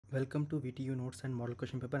Welcome to VTU notes and model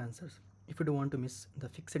question paper answers. If you don't want to miss the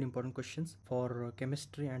fixed important questions for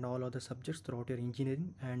chemistry and all other subjects throughout your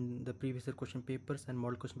engineering and the previous year question papers and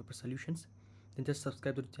model question paper solutions, then just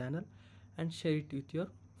subscribe to the channel and share it with your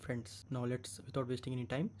friends. Now let's, without wasting any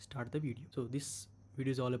time, start the video. So this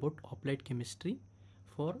video is all about applied chemistry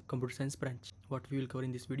for computer science branch. What we will cover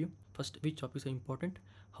in this video: first, which topics are important,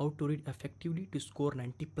 how to read effectively to score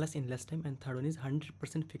 90 plus in less time, and third one is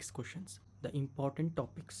 100% fixed questions. The important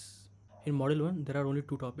topics in model 1, there are only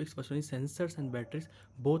two topics. First one is sensors and batteries.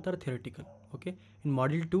 Both are theoretical. Okay, in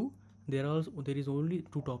model 2 there is only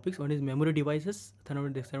two topics. One is memory devices,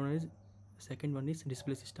 second one is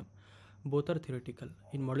display system. Both are theoretical.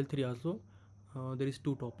 In model 3 also there is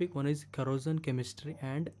two topics. One is corrosion chemistry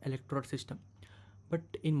and electrode system. But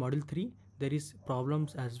in model 3 there is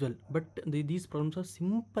problems as well, but these problems are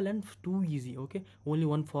simple and too easy. Okay, only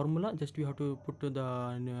one formula, just you have to put to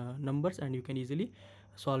the numbers and you can easily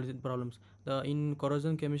solve the problems. In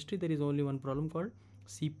corrosion chemistry there is only one problem called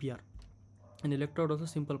CPR, and electrode also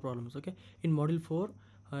simple problems. Okay, in model 4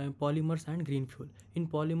 polymers and green fuel. In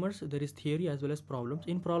polymers there is theory as well as problems.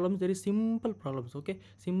 In problems there is simple problems. Okay,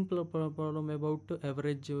 simple problem about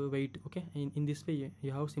average weight. Okay, in this way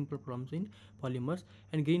you have simple problems in polymers,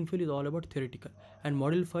 and green fuel is all about theoretical. And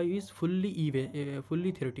model 5 is fully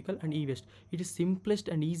theoretical and e-waste. It is simplest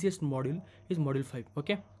and easiest module is model 5.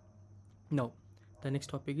 Okay, now the next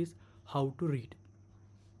topic is how to read.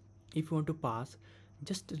 If you want to pass,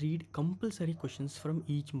 just read compulsory questions from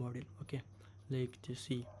each module. Okay, like just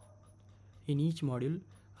see, in each module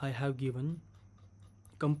I have given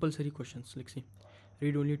compulsory questions. Like see,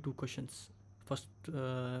 read only two questions. First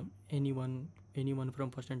anyone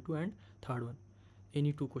from first and two, and third one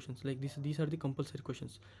any two questions. Like this, these are the compulsory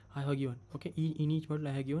questions I have given. Okay, in each module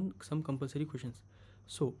I have given some compulsory questions.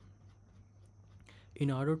 So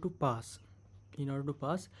in order to pass,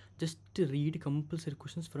 just read compulsory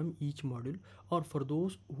questions from each module, or for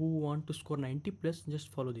those who want to score 90 plus, just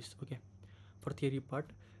follow this. Okay, for theory part,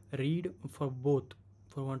 read for both,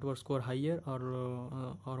 for want to score higher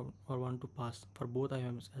or want to pass. For both I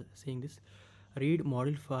am saying this. Read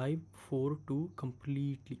model 5 4 to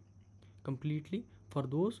completely for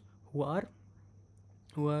those who are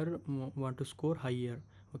want to score higher.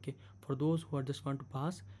 Okay, for those who are just want to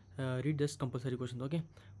pass, read just compulsory questions. Okay,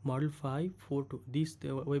 model 5 4 2, these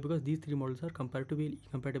why, because these three models are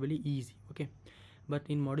comparatively easy. Okay, but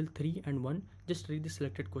in model 3 and 1, just read the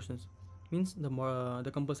selected questions, means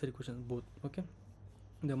the compulsory questions both. Okay,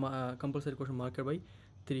 the compulsory question marked by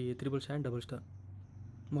triple star and double star,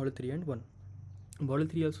 model 3 and 1. Model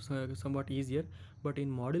 3 also somewhat easier, but in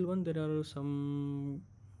model 1 there are some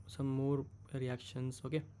more reactions.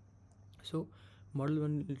 Okay, so model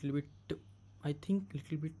 1 little bit, I think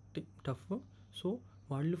little bit tougher. So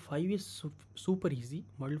model 5 is super easy,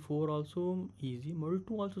 model 4 also easy, model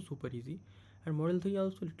 2 also super easy, and model 3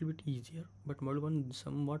 also a little bit easier, but model 1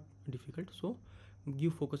 somewhat difficult. So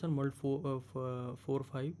give focus on model 4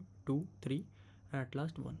 5 2 3 and at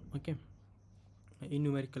last 1. Okay, in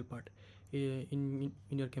numerical part, in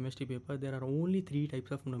your chemistry paper there are only three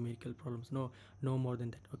types of numerical problems, no more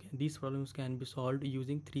than that. Okay, these problems can be solved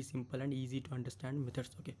using three simple and easy to understand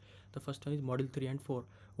methods. Okay, the first one is model 3 and 4.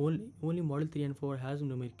 Only model 3 and 4 has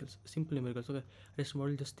numericals, simple numericals. Okay, rest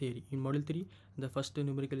model just theory. In model 3, the first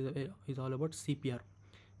numerical is all about CPR,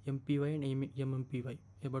 MPY and MMPY,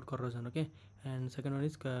 about corrosion. Okay, and second one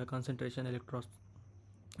is concentration electrons.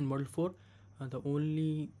 In model 4, the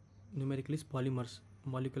only numerical is polymers,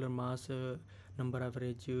 molecular mass, number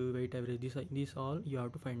average, weight average. These all you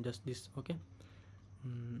have to find, just this. Okay,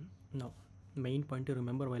 now main point to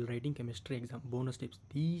remember while writing chemistry exam, bonus tips.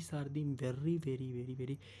 These are the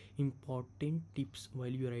very important tips while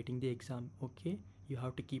you are writing the exam. Okay, you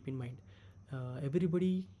have to keep in mind.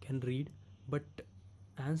 Everybody can read, but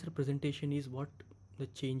answer presentation is what the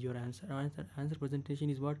change your answer presentation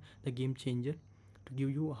is what the game changer to give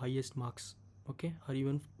you highest marks. Okay, or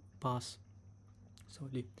even pass. So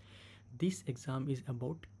this exam is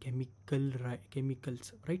about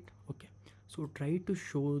chemicals, right? Okay, so try to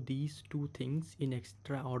show these two things in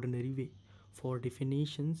extraordinary way. For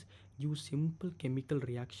definitions, use simple chemical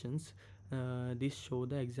reactions. This show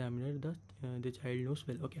the examiner the child knows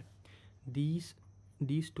well. Okay, these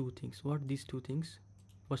two things. What these two things?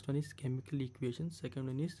 First one is chemical equations, second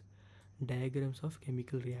one is diagrams of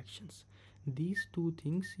chemical reactions. These two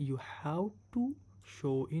things you have to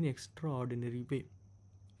show in extraordinary way,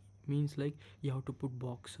 means like you have to put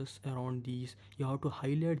boxes around these, you have to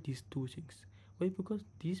highlight these two things. Why? Because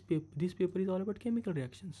this paper is all about chemical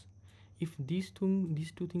reactions. If these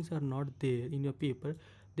two things are not there in your paper,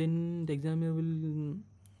 then the examiner will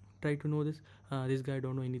try to know this, this guy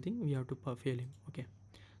don't know anything, we have to fail him. Okay,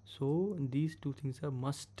 so these two things are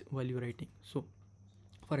must while you're writing. So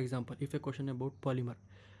for example, if a question about polymer,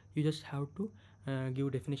 you just have to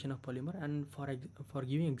give definition of polymer, and for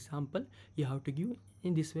giving example, you have to give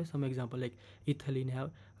in this way some example, like ethylene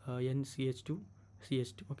have NCH2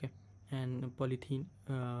 CH2. Okay, and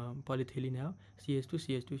polyethylene have CH2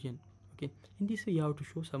 CH2N. Okay, in this way you have to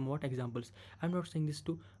show somewhat examples. I'm not saying this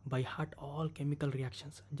to by heart all chemical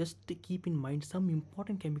reactions, just to keep in mind some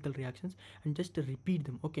important chemical reactions and just to repeat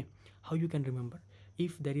them. Okay, how you can remember,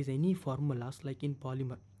 if there is any formulas like in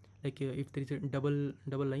polymer, like if there is a double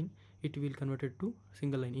line, it will convert it to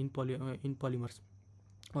single line in in polymers.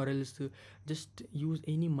 Or else just use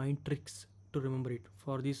any mind tricks to remember it.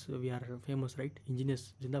 For this we are famous, right?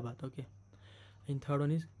 Engineers Zindabad. Okay, and third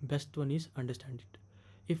one is, best one is understand it.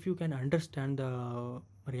 If you can understand the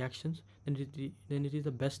reactions, then it is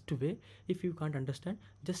the best way. If you can't understand,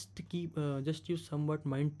 just keep just use somewhat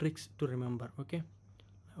mind tricks to remember. Okay,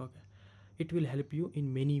 okay, it will help you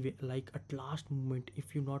in many way. Like at last moment,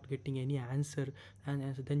 if you're not getting any answer and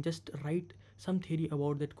answer, then just write some theory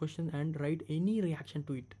about that question and write any reaction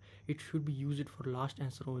to it. It should be used for last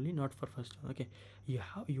answer only, not for first one. Okay, you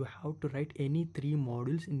have to write any three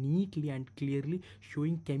modules neatly and clearly,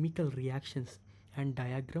 showing chemical reactions and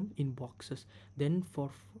diagram in boxes. Then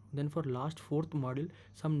for last fourth module,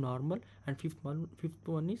 some normal, and fifth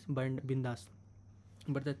one is bindas.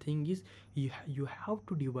 But the thing is, you have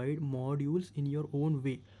to divide modules in your own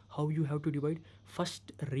way. How you have to divide?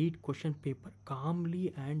 First read question paper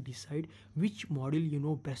calmly and decide which module you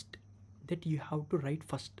know best, that you have to write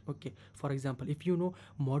first. Okay, for example, if you know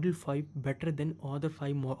module 5 better than other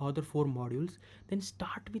four modules, then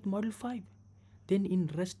start with module 5. Then in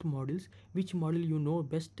rest modules, which module you know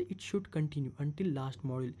best, it should continue until last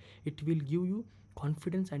module. It will give you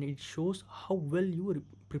confidence and it shows how well you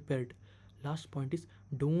prepared. Last point is,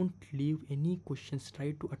 don't leave any questions,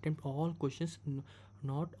 try to attempt all questions,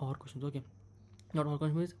 not all questions. Okay, not all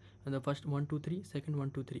questions, and the first 1 2 3, second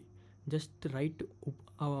 1 2 3, just write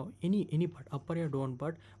any part, upper or down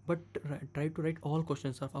part, but try to write all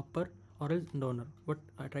questions of upper or else downer, but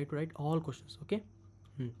I try to write all questions. Okay.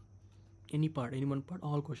 Hmm. Any part, any one part,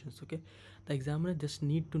 all questions. Okay, the examiner just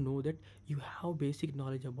need to know that you have basic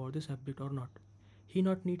knowledge about the subject or not. He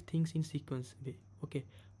not need things in sequence way. Okay,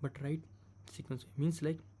 but right sequence way means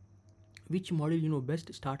like which model you know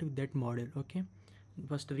best, start with that model. Okay,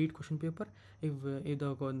 first read question paper. If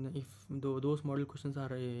those model questions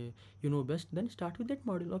are you know best, then start with that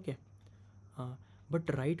model. Okay, uh, but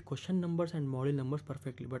write question numbers and model numbers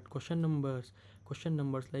perfectly. But question numbers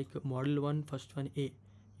like model 1 first one A,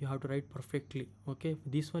 you have to write perfectly. Okay,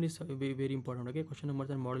 this one is very, very important. Okay, question numbers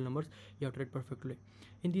and model numbers you have to write perfectly.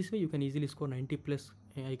 In this way you can easily score 90 plus,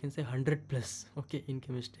 I can say 100 plus. Okay, in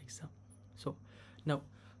chemistry exam. So now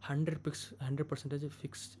 100 percentage of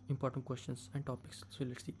fixed important questions and topics. So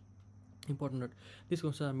let's see. Important note: these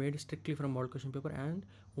questions are made strictly from model question paper and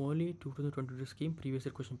only 2022 scheme previous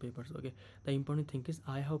year question papers. Okay, the important thing is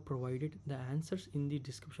I have provided the answers in the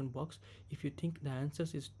description box. If you think the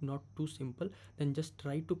answers is not too simple, then just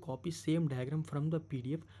try to copy same diagram from the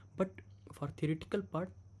PDF. But for theoretical part,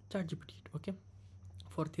 ChatGPT. Okay,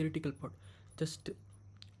 for theoretical part, just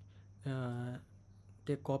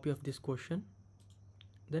take copy of this question,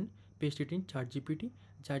 then paste it in ChatGPT.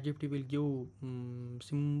 ChatGPT will give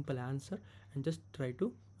simple answer, and just try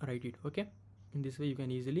to write it. Okay, in this way you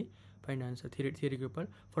can easily find answer. Theoretical part.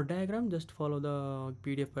 For diagram, just follow the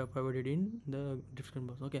PDF provided in the description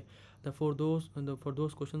box. Okay, for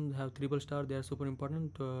those questions have triple star, they are super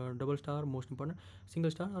important. Double star most important,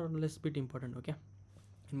 single star or less bit important. Okay,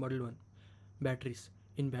 in module 1, batteries.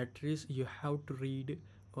 In batteries you have to read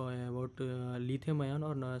about lithium ion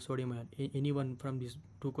or sodium ion. Any one from these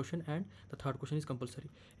two question, and the third question is compulsory.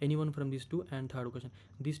 Any one from these two and third question,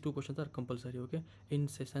 these two questions are compulsory. Okay, in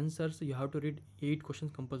sensors you have to read 8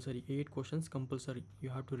 questions compulsory. 8 questions compulsory, you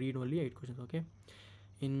have to read only 8 questions. Okay,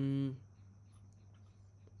 in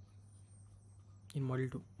model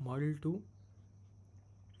 2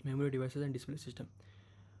 memory devices and display system,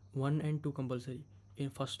 1 and 2 compulsory. In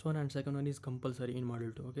first one and second one is compulsory in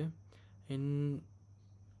model 2. Okay, in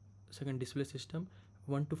second display system,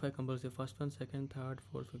 1 to 5 compulsory. First one, second, third,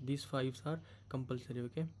 fourth, fifth, these fives are compulsory.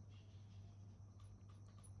 Okay,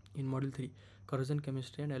 in model 3, corrosion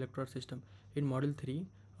chemistry and electrode system. In model 3,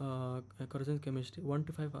 corrosion chemistry, 1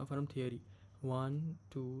 to 5 are from theory. 1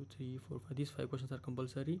 2 3 4 5, these 5 questions are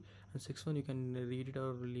compulsory, and 6 one you can read it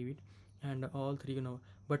or leave it, and all 3 you know.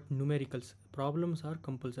 But numericals problems are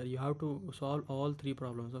compulsory, you have to solve all 3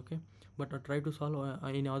 problems. Okay, but try to solve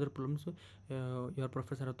any other problems your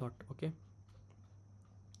professor have taught. Okay,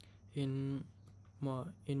 in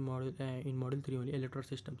in model 3 only, electrical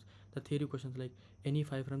systems, the theory questions like any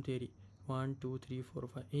 5 from theory, 1 2 3 4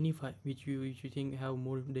 5, any 5 which you think have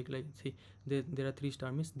more, like say there are 3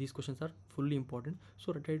 star, means these questions are fully important,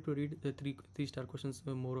 so try to read the 3 star questions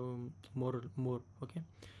more. Okay,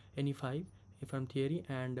 any 5 from theory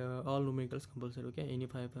and all numericals compulsory. Okay, any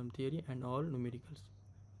 5 from theory and all numericals.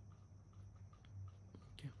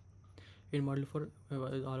 Okay, in model 4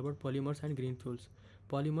 is all about polymers and green fuels.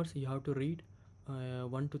 Polymers you have to read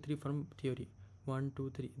 1 to 3 from theory, 1 2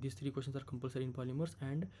 3, these 3 questions are compulsory in polymers,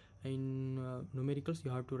 and in numericals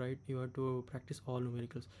you have to practice all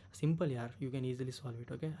numericals. Simple, yeah, you can easily solve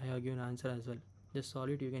it. Okay, I have given answer as well, just solve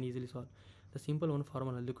it, you can easily solve the simple one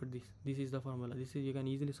formula. Look at this is the formula, this is you can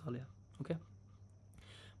easily solve. Yeah, okay.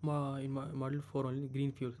 In model 4 only,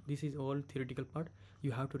 green fuels, this is all theoretical part,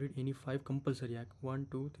 you have to read any 5 compulsory. Yeah, 1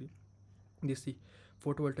 2 3, this see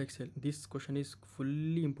photovoltaic cell, this question is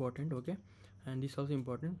fully important. Okay, and this also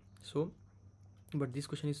important, so but this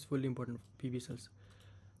question is fully important. PV cells,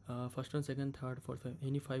 first one, second, third, fourth, fifth,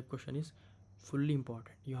 any 5 question is fully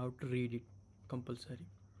important, you have to read it compulsory.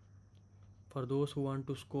 For those who want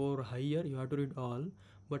to score higher, you have to read all,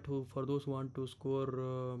 but for those who want to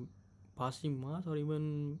score passing marks or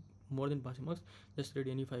even more than passing marks, just read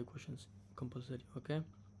any 5 questions compulsory. Okay,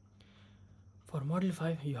 for model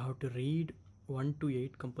 5 you have to read 1 to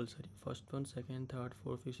 8 compulsory, first one, second, third,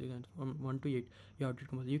 fourth, fifth, sixth, and from 1 to 8 you have to read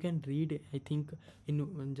compulsory. You can read, I think,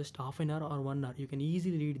 in just half an hour or 1 hour you can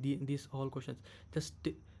easily read these all questions. Just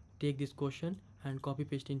take this question and copy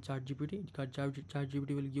paste in ChatGPT.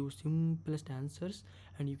 ChatGPT will give simplest answers,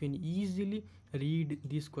 and you can easily read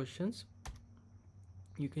these questions.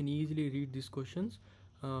 You can easily read these questions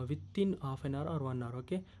within half an hour or 1 hour.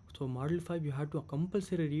 Okay, so model 5 you have to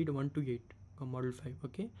compulsory read 1 to 8 model 5.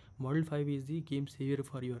 Okay, model 5 is the game saver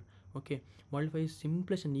for your. Okay, model 5 is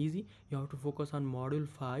simplest and easy. You have to focus on module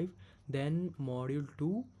 5, then module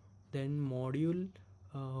 2, then module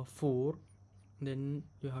 4, then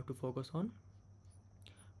you have to focus on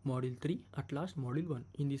module 3, at last module 1.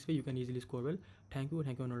 In this way you can easily score well. Thank you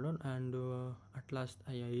Noldan, and at last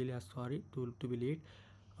I really ask sorry to be late.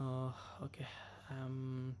 Okay,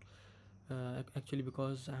 actually,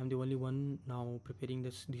 because I am the only one now preparing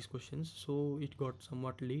these questions, so it got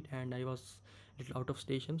somewhat late and I was little out of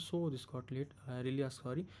station, so this got late. I really ask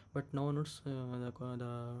sorry, but now onwards the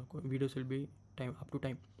videos will be time up to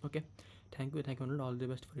time. Okay, thank you Noldan, all the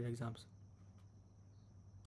best for your exams.